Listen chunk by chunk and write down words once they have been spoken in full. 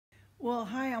Well,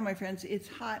 hi, all my friends. It's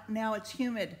hot now. It's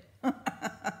humid.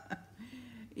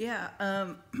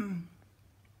 Yeah.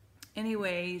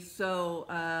 Anyway, so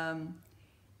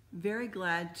very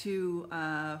glad to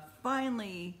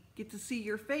finally get to see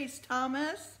your face,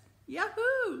 Thomas.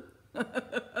 Yahoo!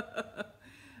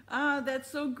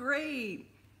 That's so great.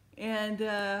 And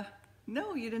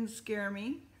no, you didn't scare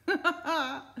me.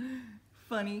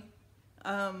 Funny.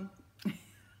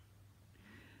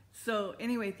 So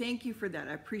anyway, thank you for that.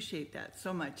 I appreciate that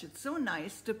so much. It's so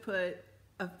nice to put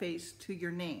a face to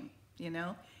your name, you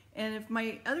know? And if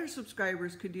my other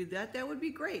subscribers could do that, that would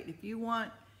be great. If you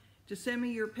want to send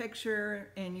me your picture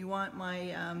and you want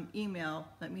my email,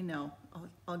 let me know.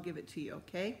 I'll give it to you,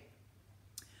 okay?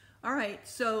 All right,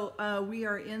 so we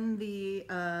are in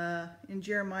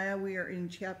Jeremiah. We are in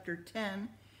chapter 10.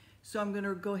 So I'm going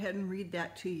to go ahead and read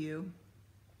that to you.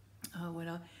 What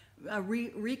else?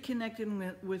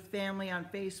 Reconnecting with family on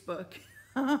Facebook.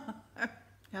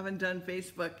 Haven't done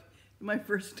Facebook, my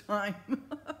first time.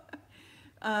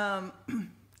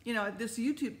 You know, this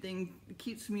YouTube thing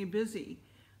keeps me busy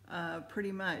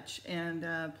pretty much,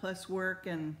 and plus work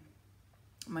and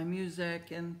my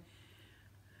music, and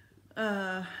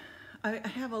I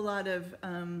have a lot of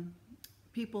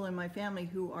people in my family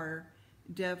who are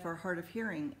deaf or hard of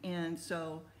hearing, and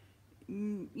so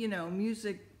you know,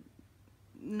 music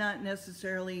not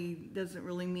necessarily doesn't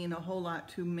really mean a whole lot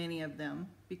to many of them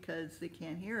because they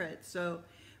can't hear it. So,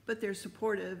 but they're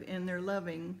supportive and they're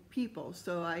loving people.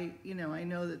 So I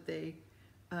know that they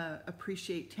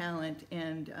appreciate talent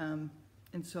and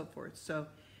so forth. So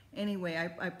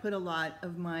anyway, I put a lot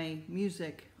of my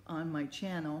music on my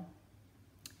channel.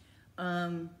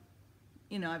 You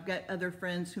know, I've got other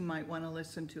friends who might want to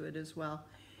listen to it as well.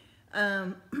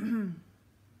 So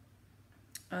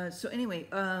anyway,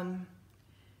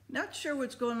 not sure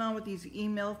what's going on with these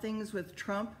email things with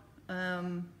Trump.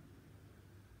 You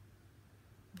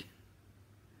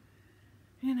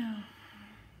know,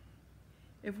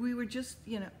 if we were just,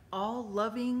 you know, all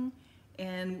loving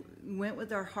and went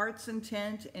with our heart's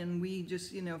intent and we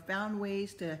just, you know, found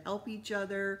ways to help each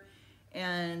other,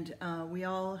 and we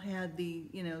all had the,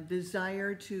 you know,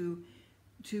 desire to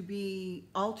be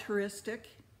altruistic,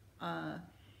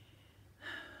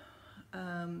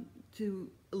 to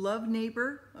love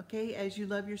neighbor, okay, as you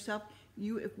love yourself.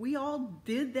 If we all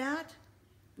did that,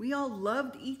 we all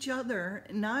loved each other,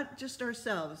 not just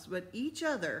ourselves, but each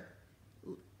other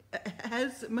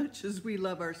as much as we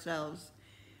love ourselves,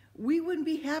 we wouldn't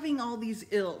be having all these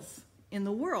ills in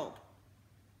the world.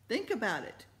 Think about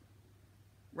it,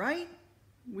 right?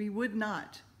 We would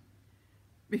not,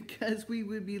 because we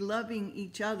would be loving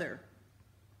each other.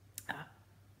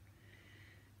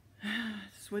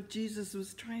 That's what Jesus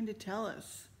was trying to tell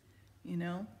us, you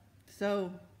know?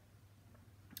 So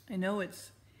I know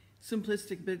it's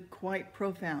simplistic, but quite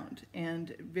profound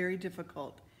and very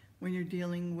difficult when you're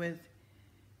dealing with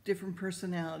different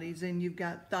personalities and you've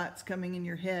got thoughts coming in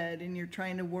your head and you're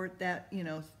trying to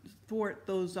thwart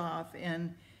those off,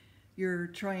 and you're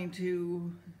trying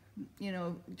to, you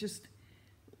know,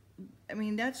 I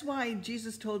mean, that's why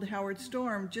Jesus told Howard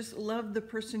Storm, just love the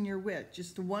person you're with,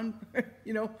 just one,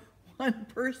 you know, one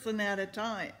person at a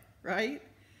time, right?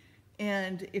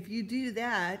 And if you do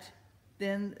that,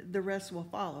 then the rest will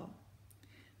follow.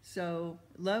 So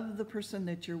love the person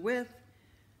that you're with,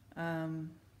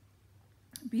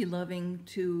 be loving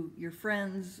to your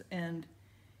friends, and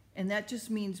that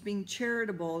just means being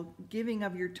charitable, giving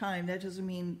of your time. That doesn't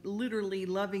mean literally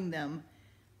loving them,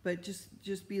 but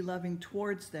just be loving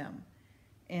towards them.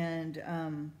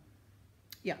 And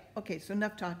yeah, okay, so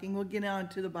enough talking. We'll get on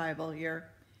to the Bible here.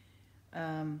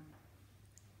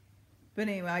 But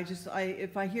anyway,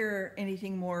 if I hear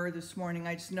anything more this morning,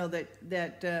 I just know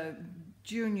that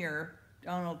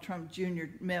Donald Trump Jr.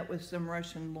 met with some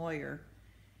Russian lawyer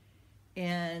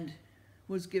and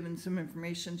was given some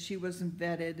information. She wasn't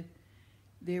vetted.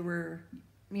 They were,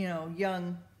 you know,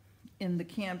 young in the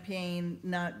campaign,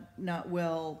 not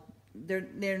well.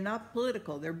 They're not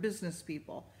political. They're business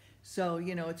people. So,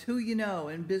 you know, it's who you know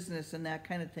in business and that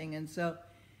kind of thing. And so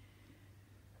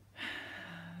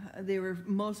they were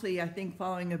mostly, I think,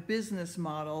 following a business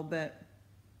model, but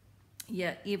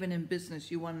yet even in business,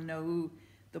 you want to know who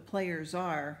the players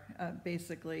are,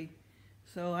 basically.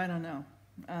 So I don't know.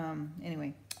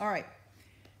 Anyway, all right.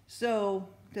 So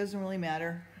it doesn't really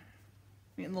matter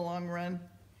in the long run.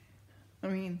 I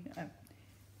mean,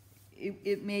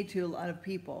 it may to a lot of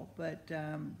people, but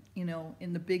you know,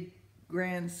 in the big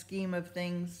grand scheme of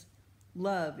things,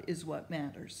 love is what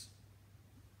matters.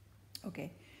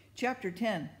 Okay, chapter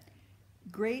 10.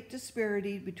 Great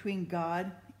disparity between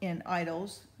God and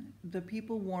idols. The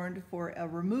people warned for a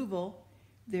removal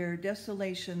their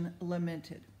desolation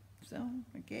lamented. So,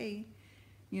 okay,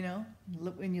 you know,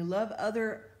 when you love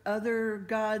other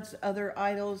gods, other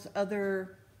idols,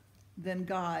 other than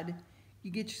God,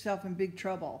 you get yourself in big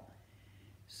trouble.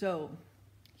 So,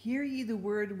 hear ye the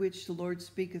word which the Lord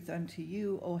speaketh unto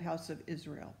you, O house of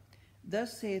Israel.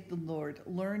 Thus saith the Lord,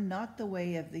 learn not the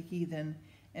way of the heathen,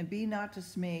 and be not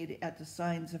dismayed at the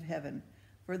signs of heaven,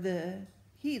 for the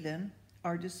heathen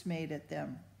are dismayed at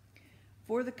them.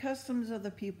 For the customs of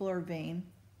the people are vain,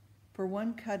 for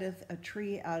one cutteth a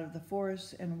tree out of the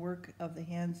forest, and work of the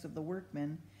hands of the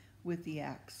workmen with the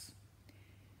axe.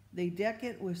 They deck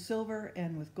it with silver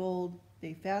and with gold,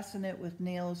 they fasten it with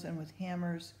nails and with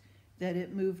hammers, that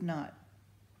it move not.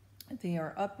 They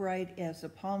are upright as a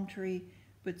palm tree,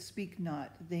 but speak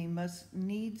not. They must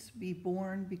needs be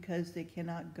born, because they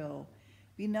cannot go.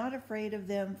 Be not afraid of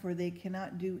them, for they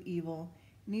cannot do evil,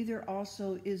 neither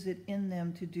also is it in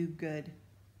them to do good.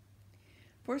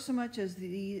 For so much as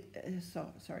there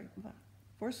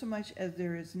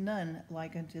is none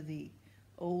like unto thee,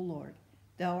 O Lord,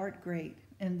 thou art great,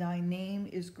 and thy name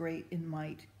is great in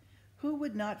might. Who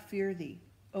would not fear thee,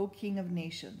 O King of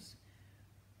nations?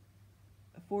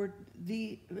 For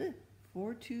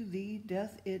to thee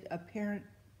doth it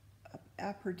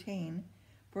appertain,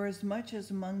 for as much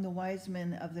as among the wise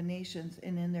men of the nations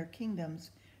and in their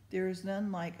kingdoms there is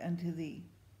none like unto thee.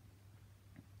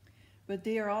 But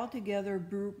they are altogether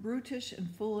brutish and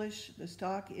foolish. The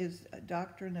stock is a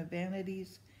doctrine of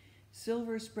vanities.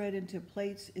 Silver spread into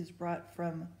plates is brought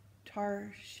from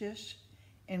Tarshish,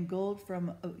 and gold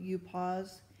from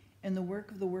Upaz, and the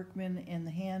work of the workmen in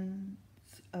the hands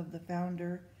of the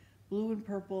founder. Blue and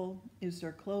purple is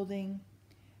their clothing.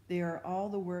 They are all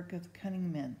the work of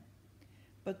cunning men.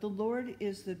 But the Lord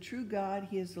is the true God.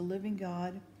 He is the living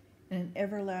God and an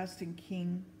everlasting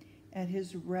King. At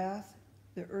his wrath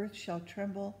the earth shall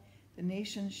tremble. The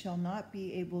nations shall not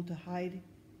be able to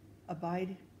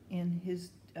abide in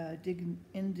his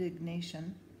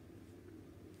indignation.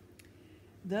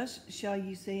 Thus shall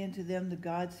ye say unto them, the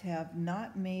gods have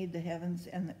not made the heavens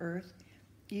and the earth,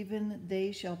 even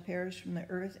they shall perish from the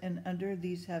earth and under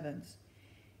these heavens.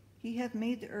 He hath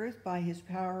made the earth by his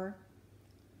power.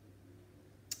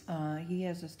 He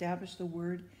has established the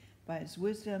word by his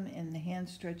wisdom, and the hand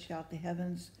stretched out the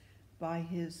heavens by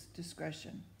his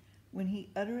discretion. When he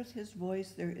uttereth his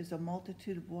voice, there is a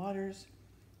multitude of waters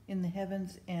in the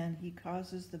heavens, and he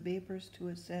causes the vapors to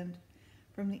ascend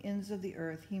from the ends of the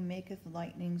earth. He maketh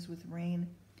lightnings with rain,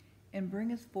 and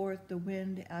bringeth forth the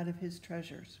wind out of his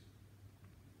treasures.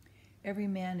 Every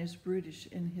man is brutish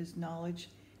in his knowledge.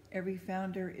 Every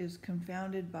founder is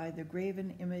confounded by the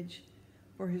graven image,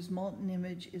 for his molten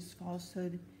image is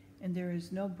falsehood, and there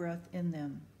is no breath in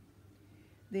them.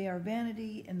 They are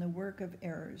vanity and the work of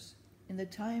errors. In the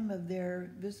time of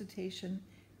their visitation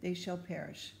they shall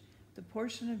perish. The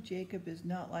portion of Jacob is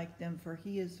not like them, for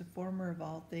he is the former of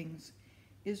all things.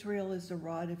 Israel is the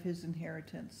rod of his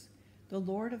inheritance. The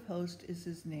Lord of hosts is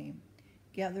his name.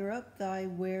 Gather up thy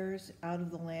wares out of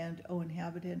the land, O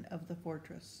inhabitant of the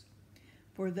fortress.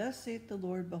 For thus saith the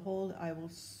Lord, behold, I will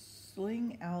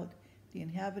sling out the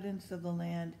inhabitants of the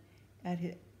land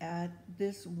at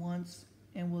this once,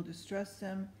 and will distress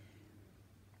them,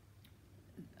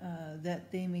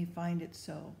 that they may find it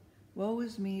so. Woe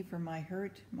is me, for my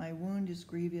hurt, my wound is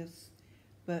grievous.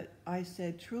 But I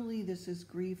said, truly this is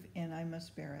grief, and I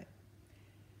must bear it.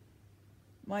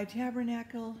 My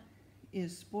tabernacle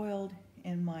is spoiled,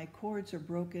 and my cords are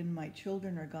broken. My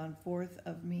children are gone forth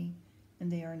of me,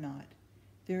 and they are not.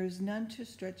 There is none to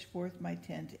stretch forth my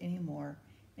tent any more,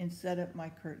 and set up my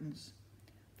curtains.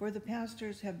 For the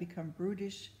pastors have become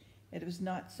brutish, it has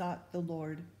not sought the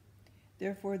Lord.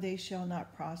 Therefore they shall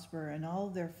not prosper, and all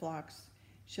their flocks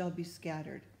shall be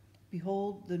scattered.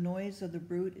 Behold, the noise of the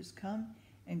brute is come,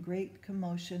 and great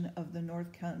commotion of the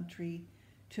north country,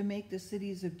 to make the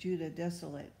cities of Judah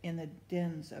desolate, in the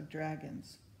dens of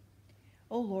dragons.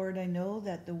 O Lord, I know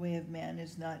that the way of man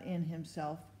is not in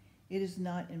himself. It is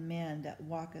not in man that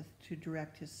walketh to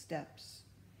direct his steps.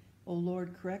 O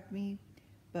Lord, correct me,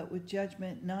 but with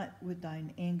judgment, not with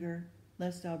thine anger,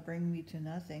 lest thou bring me to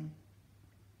nothing.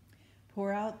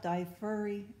 Pour out thy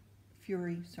fury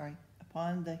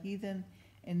upon the heathen,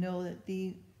 and know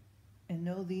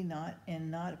thee not,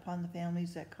 and not upon the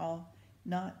families that call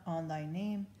not on thy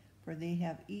name, for they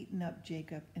have eaten up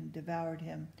Jacob and devoured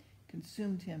him,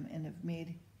 consumed him, and have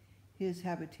made his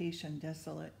habitation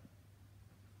desolate.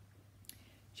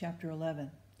 Chapter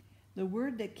 11. The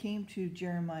word that came to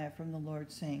Jeremiah from the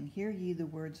Lord, saying, hear ye the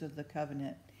words of the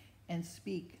covenant, and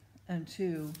speak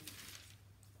unto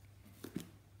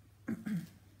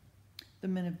the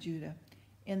men of Judah,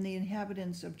 and the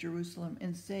inhabitants of Jerusalem,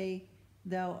 and say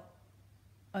thou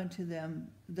unto them,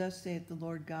 Thus saith the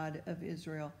Lord God of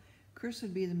Israel,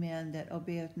 Cursed be the man that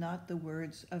obeyeth not the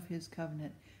words of his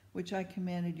covenant, which I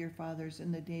commanded your fathers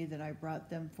in the day that I brought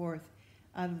them forth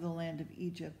out of the land of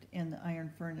Egypt and the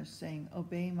iron furnace, saying,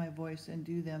 Obey my voice and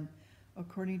do them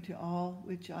according to all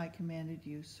which I commanded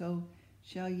you. So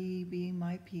shall ye be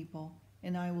my people,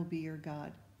 and I will be your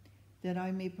God, that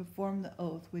I may perform the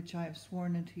oath which I have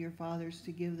sworn unto your fathers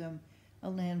to give them a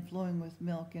land flowing with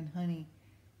milk and honey.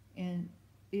 And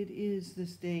it is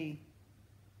this day.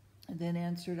 Then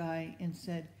answered I and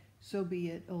said, So be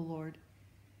it, O Lord.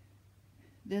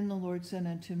 Then the Lord said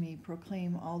unto me,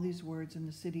 Proclaim all these words in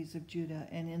the cities of Judah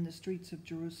and in the streets of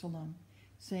Jerusalem,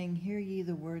 saying, Hear ye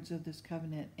the words of this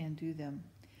covenant, and do them.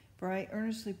 For I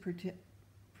earnestly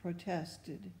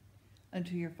protested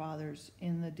unto your fathers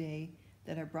in the day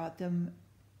that I brought them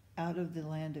out of the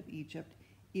land of Egypt,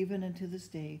 even unto this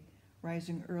day,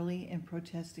 rising early and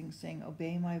protesting, saying,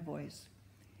 Obey my voice.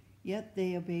 Yet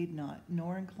they obeyed not,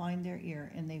 nor inclined their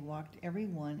ear, and they walked every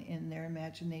one in their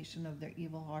imagination of their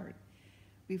evil heart.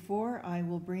 Before I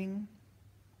will bring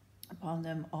upon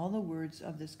them all the words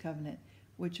of this covenant,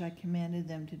 which I commanded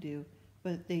them to do,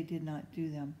 but they did not do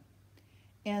them.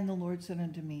 And the Lord said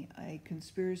unto me, A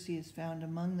conspiracy is found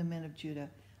among the men of Judah,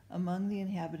 among the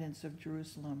inhabitants of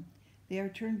Jerusalem. They are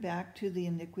turned back to the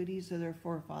iniquities of their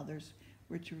forefathers,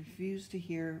 which refused to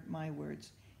hear my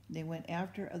words. They went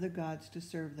after other gods to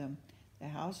serve them. The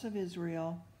house of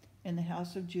Israel and the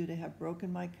house of Judah have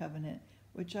broken my covenant,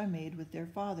 which I made with their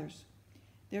fathers.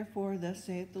 Therefore, thus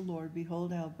saith the Lord,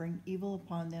 Behold, I will bring evil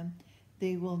upon them.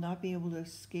 They will not be able to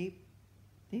escape.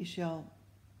 They shall,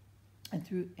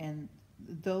 and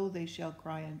though they shall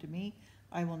cry unto me,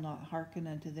 I will not hearken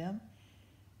unto them.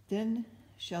 Then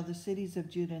shall the cities of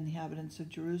Judah and the inhabitants of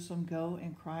Jerusalem go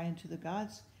and cry unto the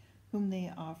gods whom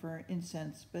they offer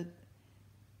incense, but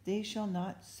they shall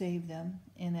not save them,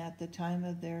 and at the time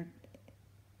of their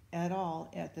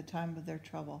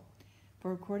trouble.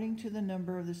 For according to the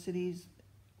number of the cities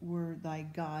were thy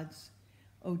gods,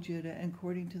 O Judah, and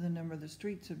according to the number of the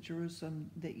streets of Jerusalem,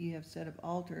 that ye have set up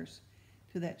altars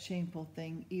to that shameful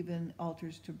thing, even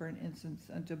altars to burn incense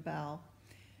unto Baal.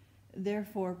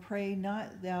 Therefore pray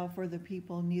not thou for the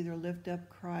people, neither lift up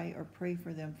cry or pray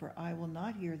for them, for I will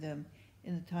not hear them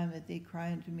in the time that they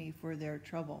cry unto me for their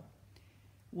trouble.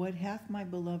 What hath my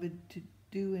beloved to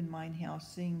do in mine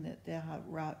house, seeing that thou hast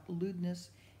wrought lewdness,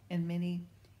 and many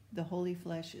the holy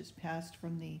flesh is passed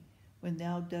from thee? When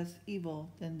thou dost evil,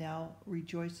 then thou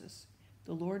rejoicest.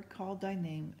 The Lord called thy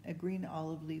name a green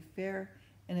olive leaf, fair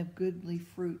and of goodly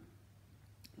fruit.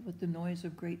 With the noise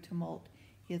of great tumult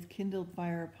he hath kindled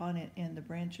fire upon it, and the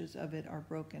branches of it are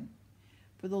broken.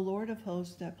 For the Lord of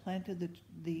hosts that planted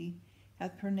thee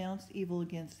hath pronounced evil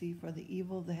against thee, for the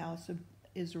evil of the house of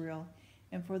Israel,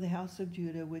 and for the house of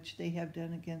Judah, which they have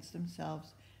done against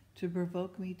themselves, to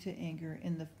provoke me to anger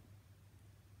in the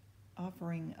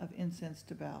offering of incense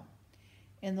to Baal.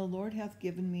 And the Lord hath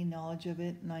given me knowledge of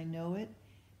it, and I know it.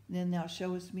 Then thou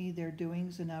showest me their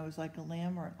doings, and I was like a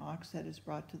lamb or an ox that is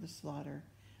brought to the slaughter.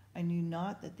 I knew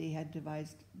not that they had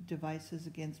devised devices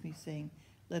against me, saying,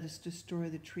 Let us destroy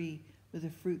the tree with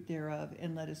the fruit thereof,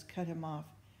 and let us cut him off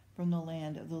from the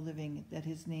land of the living, that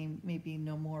his name may be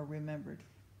no more remembered.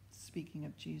 Speaking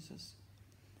of Jesus.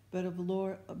 But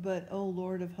O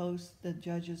Lord of hosts, that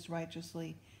judgest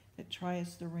righteously, that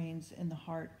triest the reins in the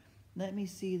heart, let me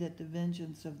see that the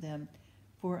vengeance of them,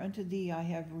 for unto thee I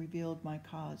have revealed my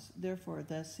cause. Therefore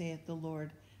thus saith the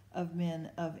Lord of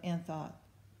men of Anathoth,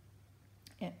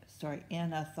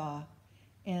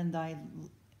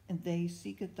 and they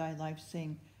seeketh thy life,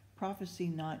 saying, Prophesy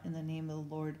not in the name of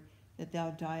the Lord, that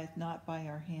thou diest not by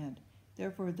our hand.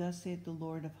 Therefore thus saith the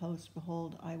Lord of hosts,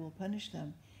 Behold, I will punish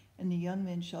them, and the young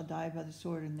men shall die by the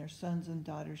sword, and their sons and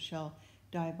daughters shall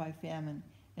die by famine,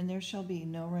 and there shall be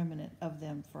no remnant of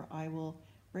them, for I will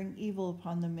bring evil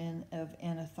upon the men of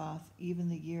Anathoth, even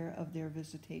the year of their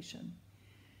visitation.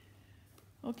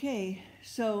 Okay,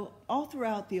 so all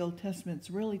throughout the Old Testament, it's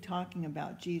really talking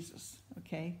about Jesus,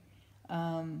 okay,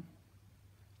 and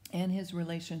his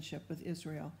relationship with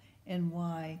Israel, and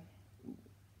why,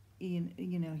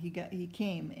 he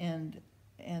came, and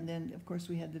then of course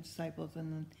we had the disciples,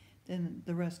 and then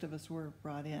the rest of us were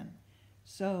brought in.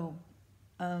 So,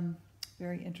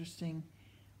 very interesting.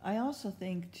 I also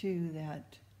think too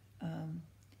that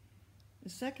the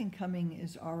second coming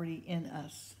is already in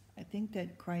us. I think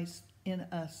that Christ in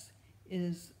us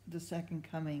is the second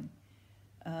coming.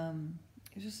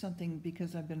 It's just something,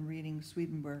 because I've been reading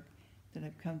Swedenborg, that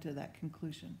I've come to that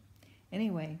conclusion.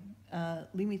 Anyway,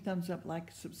 leave me thumbs up,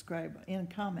 like, subscribe, and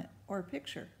comment, or a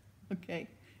picture. Okay,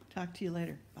 Talk to you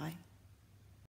later. Bye.